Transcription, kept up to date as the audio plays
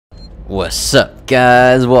What's up,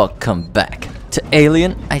 guys? Welcome back to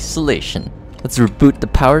Alien Isolation. Let's reboot the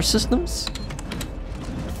power systems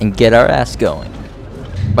and get our ass going.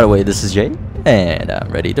 By the way, this is Jay, and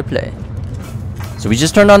I'm ready to play. So we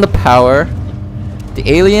just turned on the power. The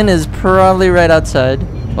alien is probably right outside.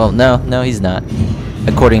 Well, no, he's not.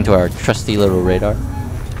 According to our trusty little radar.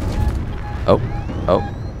 Oh,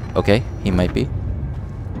 okay, he might be.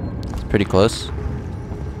 It's pretty close.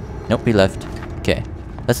 Nope, he left. Okay,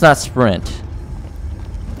 let's not sprint.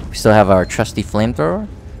 We still have our trusty flamethrower.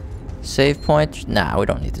 Save point? Nah, we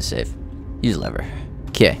don't need to save. Use lever.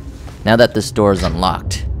 Okay, now that this door is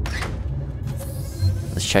unlocked,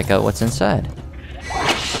 let's check out what's inside.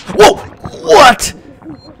 Whoa! What?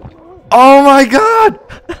 Oh my god!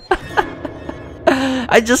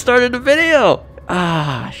 I just started a video!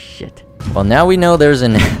 Ah, shit. Well, now we know there's a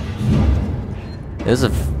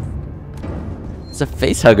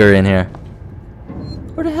face hugger in here.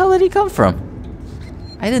 Where the hell did he come from?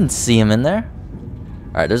 I didn't see him in there.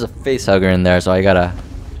 Alright, there's a face hugger in there, so I gotta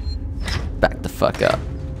back the fuck up.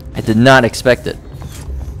 I did not expect it.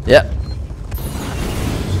 Yep.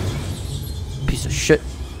 Piece of shit.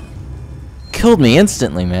 Killed me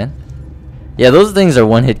instantly, man. Yeah, those things are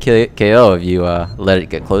one-hit KO if you let it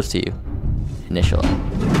get close to you initially.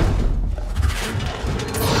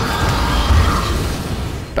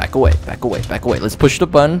 Back away, back away, back away. Let's push the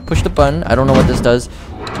button, push the button. I don't know what this does.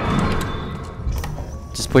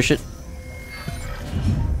 Just push it.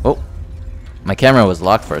 Oh, my camera was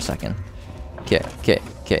locked for a second. Okay.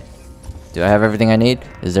 Do I have everything I need?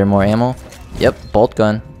 Is there more ammo? Yep, bolt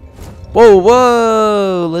gun.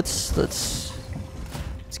 Whoa! Let's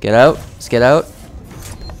get out. Let's get out.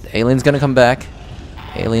 The alien's gonna come back.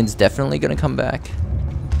 Alien's definitely gonna come back.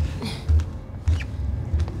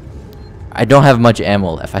 I don't have much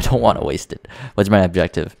ammo left. I don't want to waste it. What's my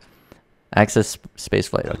objective? Access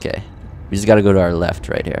spaceflight. Okay. We just gotta go to our left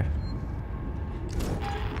right here.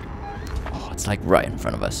 Oh, it's like right in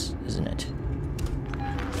front of us, isn't it?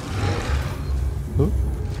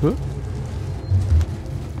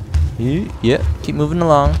 Yeah, keep moving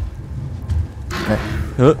along.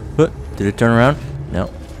 Did it turn around? No.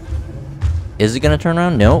 Is it gonna turn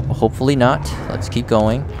around? No, hopefully not. Let's keep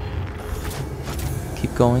going.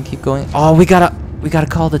 Keep going. Oh, we gotta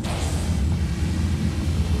call the...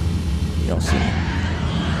 You don't see me.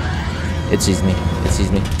 It sees me.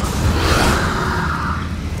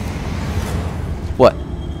 What?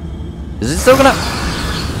 Is it still gonna...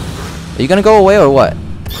 Are you gonna go away or what?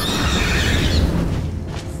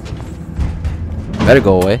 Better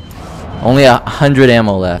go away. Only 100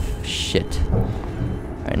 ammo left. Shit.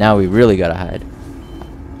 Alright, now we really gotta hide.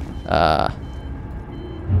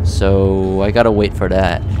 So I gotta wait for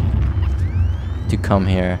that to come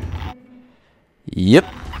here. Yep.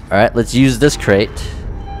 Alright, let's use this crate.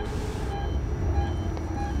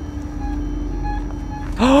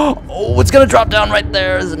 Oh, it's gonna drop down right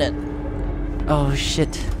there, isn't it? Oh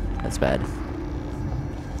shit. That's bad.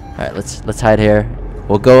 Alright, let's hide here.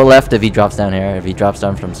 We'll go left if he drops down here. If he drops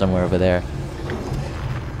down from somewhere over there.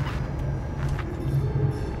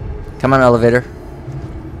 Come on, elevator.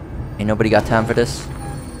 Ain't nobody got time for this.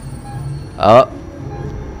 Oh,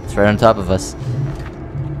 it's right on top of us.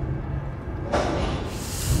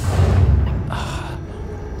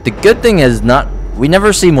 The good thing is we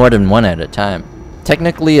never see more than one at a time.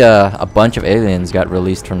 Technically, a bunch of aliens got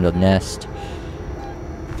released from the nest,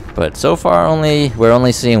 but so far we're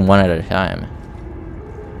only seeing one at a time.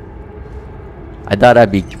 I thought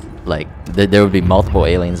I'd be like there would be multiple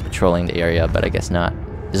aliens patrolling the area, but I guess not.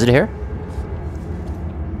 Is it here?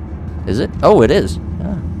 Is it? Oh, it is.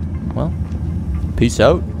 Ah, well, peace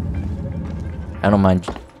out. I don't mind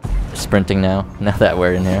sprinting now that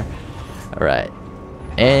we're in here. All right,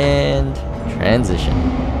 and transition.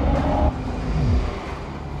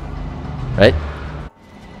 Right.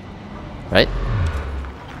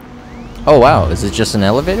 Oh wow, is it just an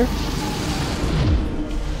elevator?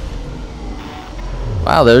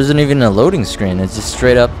 Wow, there isn't even a loading screen. It's just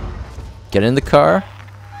straight up. Get in the car.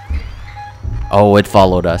 Oh, it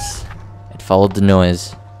followed us. It followed the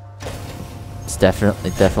noise. It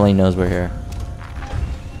definitely knows we're here.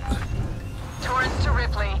 Torrance to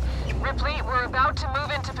Ripley. Ripley, we're about to move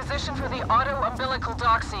into position for the auto-umbilical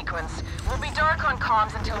dock sequence. We'll be dark on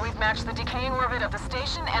comms until we've matched the decaying orbit of the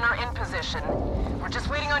station and are in position. We're just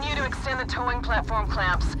waiting on you to extend the towing platform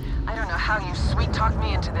clamps. I don't know how you sweet-talked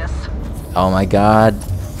me into this. Oh my god.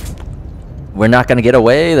 We're not gonna get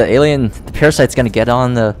away. The parasite's gonna get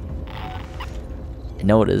on the... I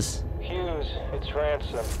know it is. Hughes, it's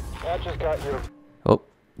Ransom. I just got your... Oh,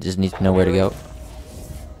 just need to know where to go.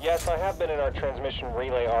 Yes, I have been in our transmission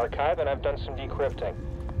relay archive, and I've done some decrypting.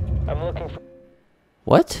 I'm looking for...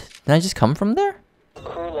 What? Did I just come from there?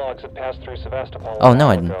 Crew logs that passed through Sevastopol. Oh, no,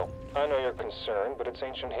 I didn't. I know you're concerned, but it's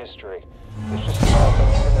ancient history. There's just a small thing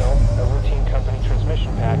to know, a routine company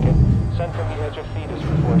transmission packet sent from the edge of Thetis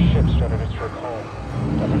before a ship started its trip home.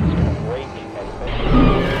 Nothing's gonna break anything.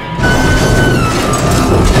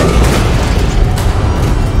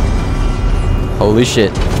 Holy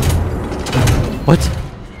shit. What?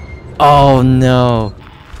 Oh no.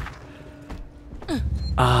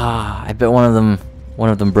 Ah, I bet one of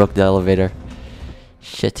them broke the elevator.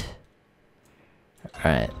 Shit.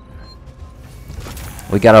 Alright.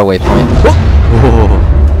 We got our waypoint.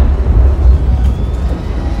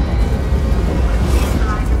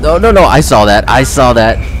 No, no, no, I saw that. I saw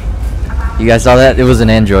that. You guys saw that? It was an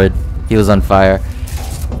android. He was on fire.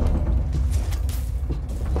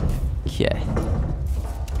 Okay.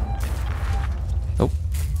 Oh.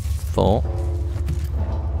 Full.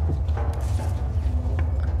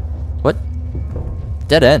 What?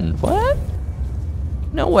 Dead end. What?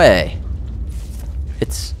 No way.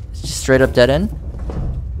 It's just straight up dead end?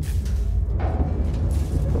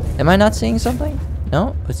 Am I not seeing something?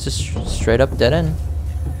 No, it's just straight up dead end.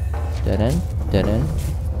 Dead end, dead end.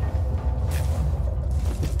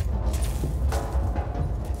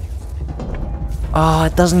 Oh,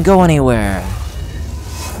 it doesn't go anywhere.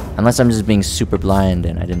 Unless I'm just being super blind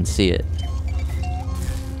and I didn't see it.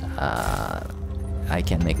 I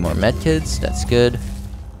can make more medkits, that's good.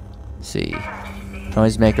 Let's see.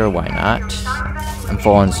 Noisemaker, why not? I'm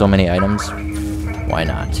full on so many items. Why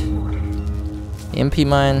not? EMP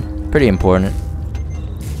mine, pretty important.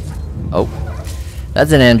 Oh,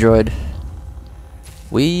 that's an android.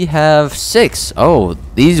 We have 6. Oh,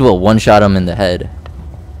 these will one-shot him in the head.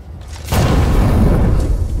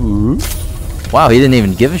 Ooh. Wow, he didn't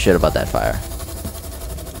even give a shit about that fire.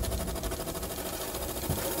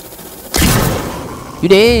 You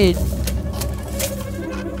did.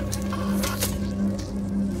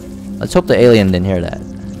 Let's hope the alien didn't hear that.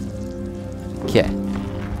 Okay.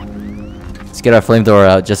 Let's get our flamethrower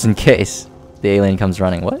out just in case the alien comes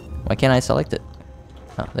running. What? Why can't I select it?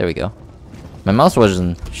 Oh, there we go. My mouse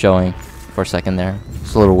wasn't showing for a second there.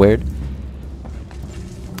 It's a little weird.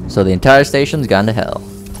 So the entire station's gone to hell.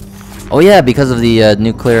 Oh yeah, because of the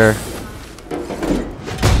nuclear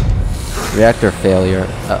reactor failure.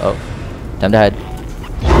 Uh-oh. Time to hide.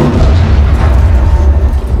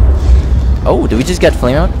 Oh, did we just get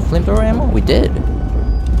flamethrower ammo? We did.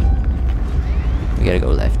 We gotta go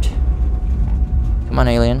left. Come on,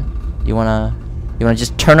 alien. You wanna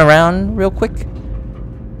just turn around real quick?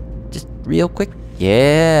 Just real quick?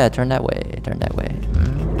 Yeah, turn that way. Turn that way.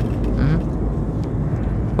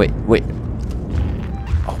 Wait, wait.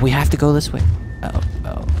 Oh, we have to go this way. Uh-oh.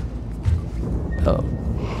 Uh-oh. Uh-oh.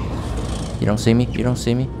 You don't see me? You don't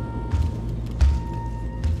see me?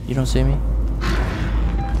 You don't see me?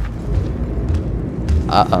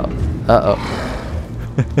 Uh-oh. Uh-oh.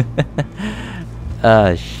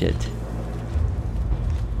 Ah, shit.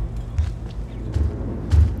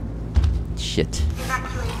 Shit.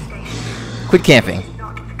 Quit camping.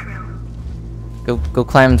 Go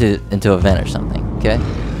climb into a vent or something, okay?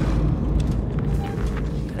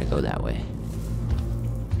 Gotta go that way.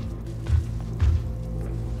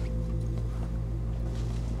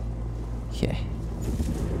 Okay.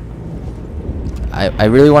 I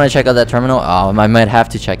really want to check out that terminal. Oh, I might have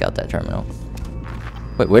to check out that terminal.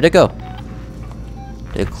 Wait, where'd it go?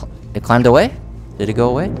 Did it climbed away? Did it go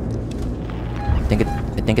away? I think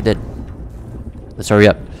it did. Let's hurry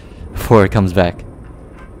up before it comes back.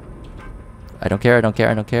 I don't care. I don't care.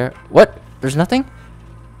 I don't care. What? There's nothing?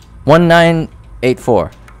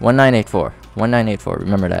 1984. 1984. 1984.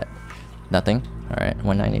 Remember that. Nothing. All right.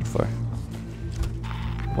 1984.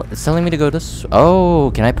 What? It's telling me to go this.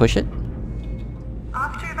 Oh, can I push it?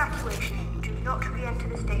 After evacuation, do not re-enter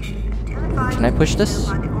the station until advised. Can I push this?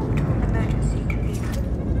 by the orbital emergency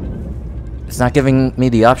convener. It's not giving me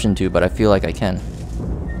the option to, but I feel like I can.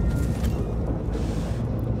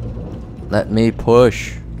 Let me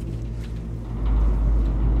push.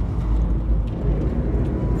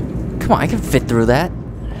 Come on, I can fit through that.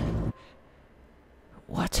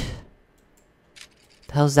 What?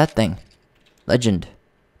 The hell's that thing? Legend.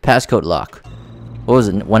 Passcode lock. What was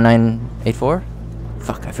it? 1984?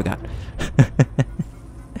 Fuck, I forgot.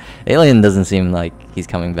 Alien doesn't seem like he's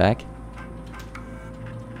coming back.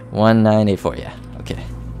 1984, yeah. Okay.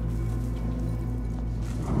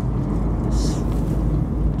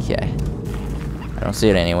 Okay. I don't see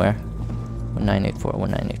it anywhere. 1984,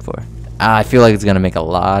 1984. Ah, I feel like it's gonna make a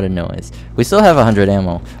lot of noise. We still have 100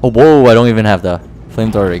 ammo. Oh, whoa, I don't even have the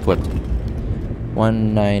flamethrower equipped.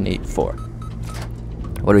 1984.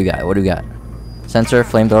 What do we got? What do we got? Sensor,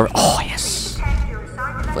 flamethrower. Oh, yes!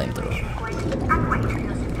 Flamethrower.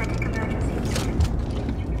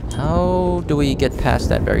 How do we get past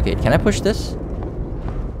that barricade? Can I push this?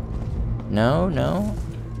 No, no.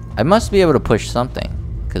 I must be able to push something,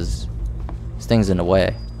 because this thing's in the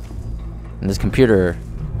way. And this computer...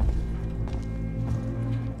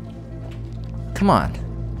 Come on.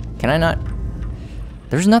 Can I not...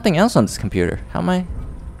 There's nothing else on this computer. How am I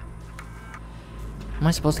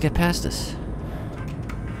supposed to get past this?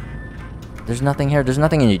 There's nothing here. There's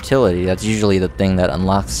nothing in utility. That's usually the thing that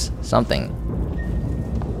unlocks something.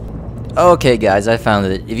 Okay, guys, I found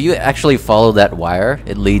it. If you actually follow that wire,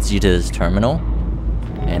 it leads you to this terminal.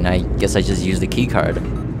 And I guess I just used the key card.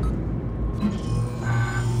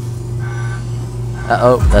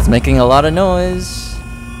 Uh-oh, that's making a lot of noise.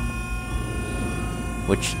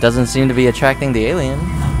 Which doesn't seem to be attracting the alien.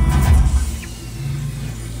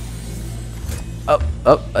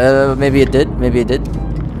 Maybe it did. Maybe it did.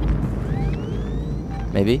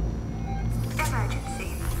 Maybe.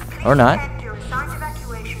 Emergency. Or not. Attend your assigned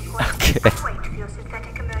evacuation point Okay. and wait for your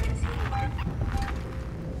synthetic emergency unit.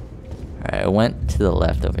 Alright, I went to the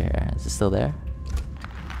left over here. Is it still there?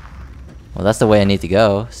 Well, that's the way I need to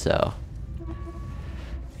go, so...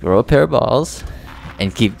 Grow a pair of balls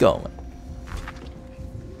and keep going.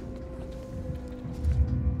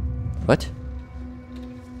 What?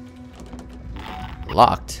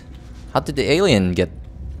 Locked? How did the alien get...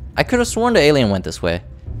 I could have sworn the alien went this way.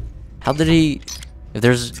 How did he... If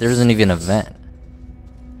there isn't even a vent.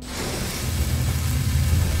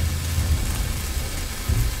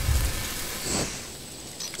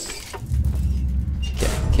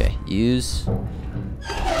 Okay. Use...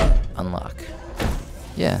 Unlock.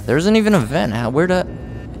 Yeah, there isn't even a vent.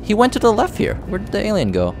 He went to the left here. Where did the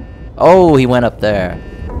alien go? Oh, he went up there.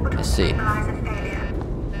 I see. Stabilizer failure.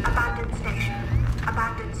 Abandoned station.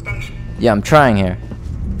 Abandoned station. Yeah, I'm trying here.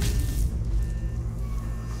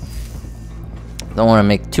 Don't want to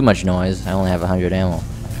make too much noise. I only have 100 ammo.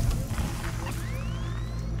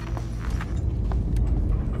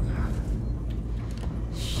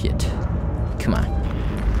 Shit. Come on.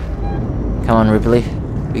 Come on, Ripley.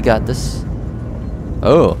 We got this.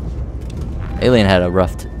 Oh. Alien had a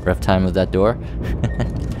rough time with that door.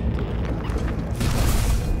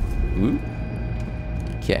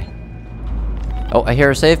 Okay. Oh, I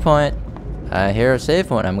hear a save point.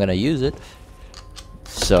 I'm gonna use it.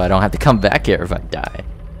 So I don't have to come back here if I die.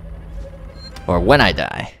 Or when I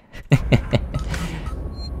die.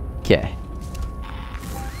 Okay.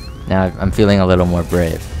 Now I'm feeling a little more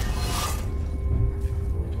brave.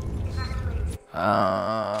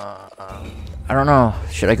 I don't know.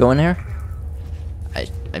 Should I go in here?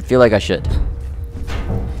 I feel like I should.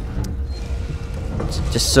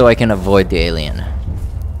 Just so I can avoid the alien.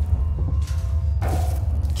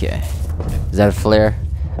 Okay. Is that a flare?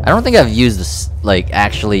 I don't think I've used this, like,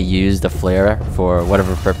 actually used a flare for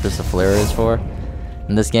whatever purpose a flare is for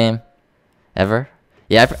in this game. Ever.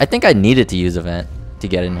 Yeah, I think I needed to use a vent to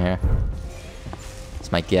get in here.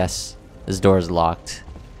 That's my guess. This door is locked.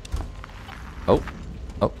 Oh.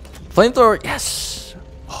 Oh. Flamethrower! Yes!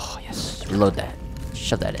 Oh, yes. Reload that.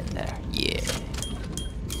 Shove that in there. Yeah.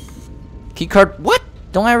 Keycard. What?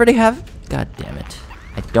 Don't I already have? God damn it.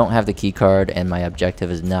 I don't have the key card and my objective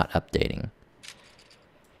is not updating.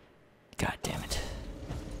 God damn it.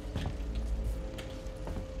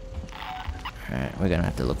 Alright, we're gonna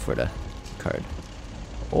have to look for the card.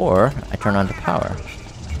 Or I turn on the power.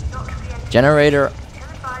 Generator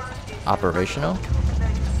operational?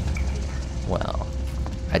 Well,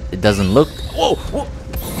 it doesn't look. Whoa! Whoa!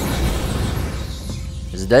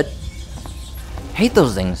 Is it dead? Hate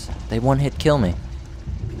those things. They one hit kill me.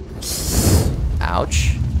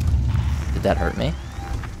 Ouch. Did that hurt me?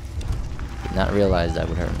 Did not realize that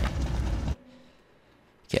would hurt me.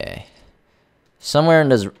 Okay. Somewhere in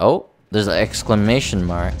this... Oh! There's an exclamation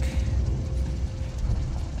mark.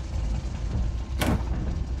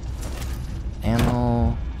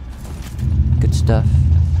 Ammo. Good stuff.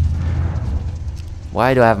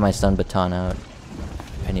 Why do I have my stun baton out?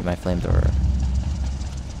 I need my flamethrower.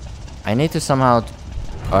 I need to somehow...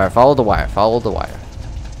 Alright, follow the wire. Follow the wire.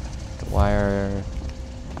 The wire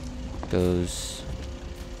goes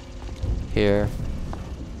here.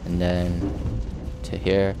 And then to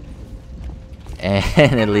here.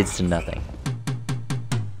 And it leads to nothing.